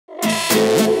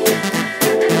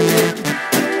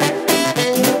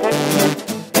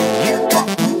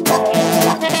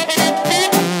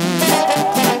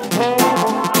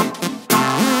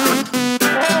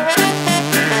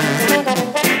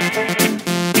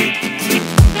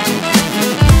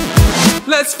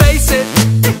Let's face it,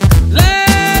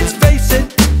 let's face it,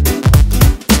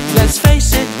 let's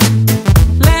face it,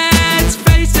 let's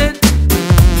face it.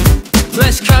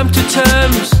 Let's come to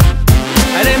terms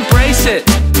and embrace it.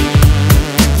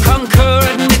 Concur,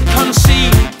 admit,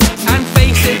 concede, and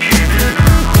face it.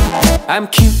 I'm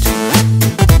cute,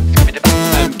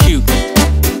 I'm cute,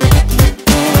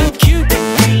 I'm cute,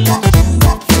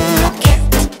 I'm cute.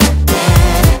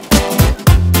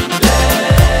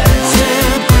 Let's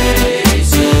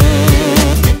embrace it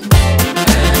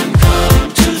and come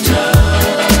to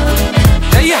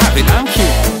terms. There you have it, I'm cute.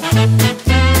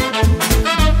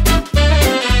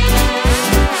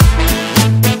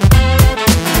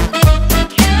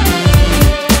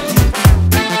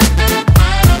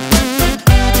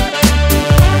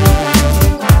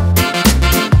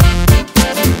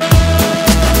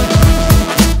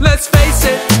 Let's face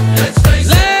it, let's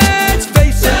face it, let's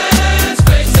face it, let's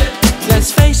face it,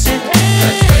 let's face it,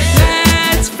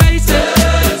 let's face it,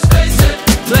 let's face it.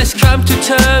 Let's come to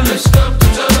terms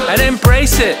and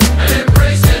embrace it.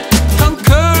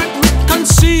 Concur,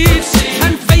 concede,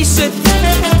 and face it.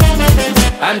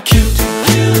 I'm cute,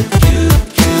 cute, cute,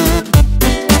 cute.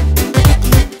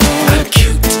 I'm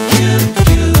cute, cute,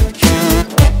 cute, cute.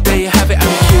 There you have it,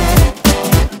 I'm cute.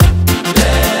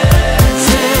 Let's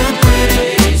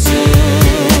embrace it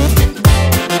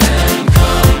and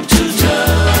come to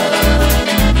terms.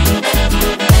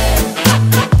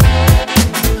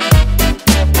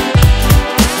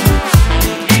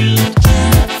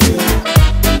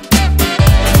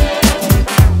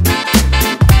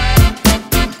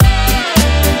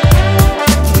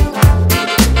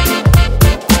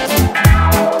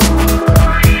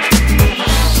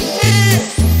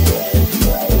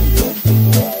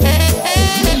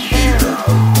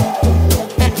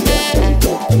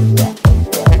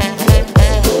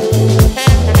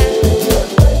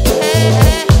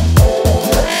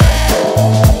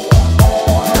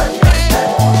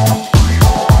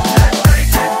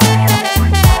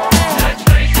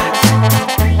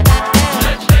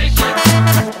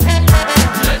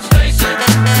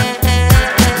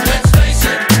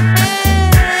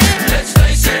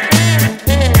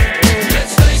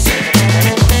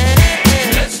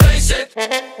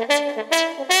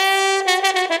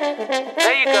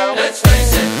 There you go. Let's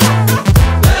face it.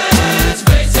 Let's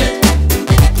face it.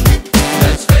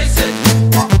 Let's face it.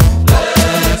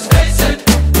 Let's face it.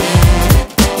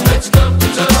 Let's come to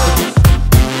terms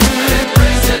and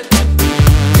embrace it.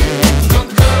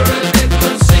 Concur and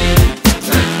concede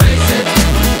and face it.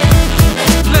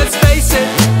 Let's face it.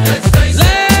 Let's face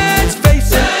it. Let's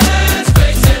face it. Let's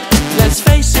face it. Let's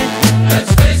face it.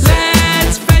 Let's face it.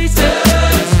 Let's face it.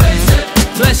 Let's face it.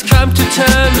 Let's come to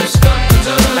terms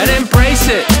and embrace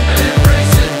it.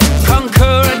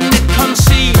 Concur, admit,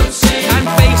 concede, and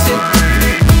face it.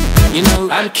 You know,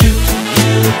 I'm cute,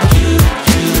 cute, cute,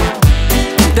 cute.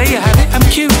 There you have it, I'm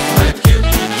cute.